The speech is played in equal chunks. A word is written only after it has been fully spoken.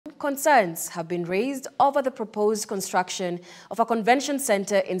concerns have been raised over the proposed construction of a convention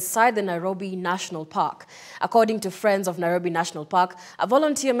center inside the Nairobi National Park. According to Friends of Nairobi National Park, a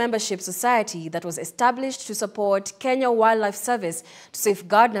volunteer membership society that was established to support Kenya Wildlife Service to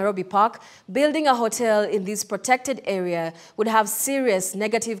safeguard Nairobi Park, building a hotel in this protected area would have serious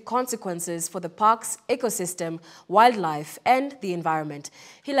negative consequences for the park's ecosystem, wildlife, and the environment.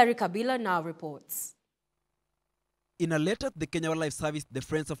 Hilary Kabila now reports. In a letter to the Kenya Wildlife Service, the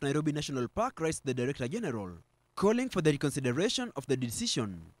Friends of Nairobi National Park writes to the Director General, calling for the reconsideration of the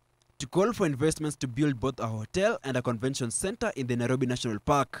decision to call for investments to build both a hotel and a convention center in the Nairobi National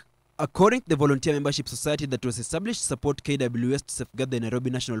Park. According to the volunteer membership society that was established to support KWS to safeguard the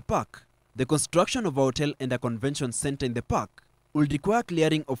Nairobi National Park, the construction of a hotel and a convention center in the park will require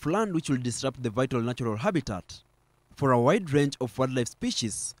clearing of land which will disrupt the vital natural habitat for a wide range of wildlife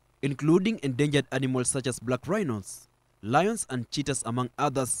species, including endangered animals such as black rhinos, lions and cheetahs among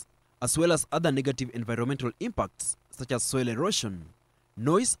others, as well as other negative environmental impacts such as soil erosion,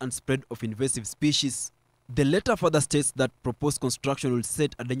 noise and spread of invasive species. The letter further states that proposed construction will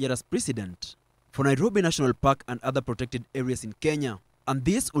set a dangerous precedent for Nairobi National Park and other protected areas in Kenya, and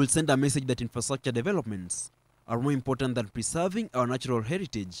this will send a message that infrastructure developments are more important than preserving our natural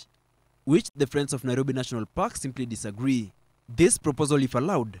heritage, which the Friends of Nairobi National Park simply disagree. This proposal, if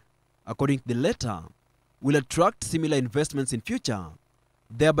allowed, according to the letter, will attract similar investments in future,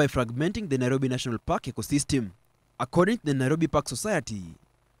 thereby fragmenting the Nairobi National Park ecosystem. According to the Nairobi Park Society,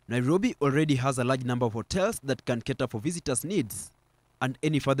 Nairobi already has a large number of hotels that can cater for visitors' needs, and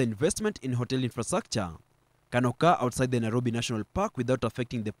any further investment in hotel infrastructure can occur outside the Nairobi National Park without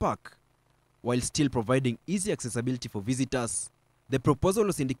affecting the park, while still providing easy accessibility for visitors. The proposal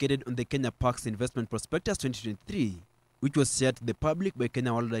was indicated on the Kenya Parks Investment Prospectus 2023, which was shared to the public by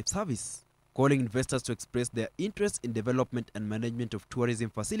Kenya Wildlife Service, calling investors to express their interest in development and management of tourism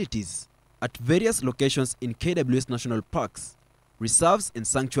facilities at various locations in KWS national parks, reserves and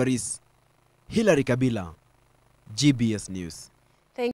sanctuaries. Hilary Kabila, GBS News.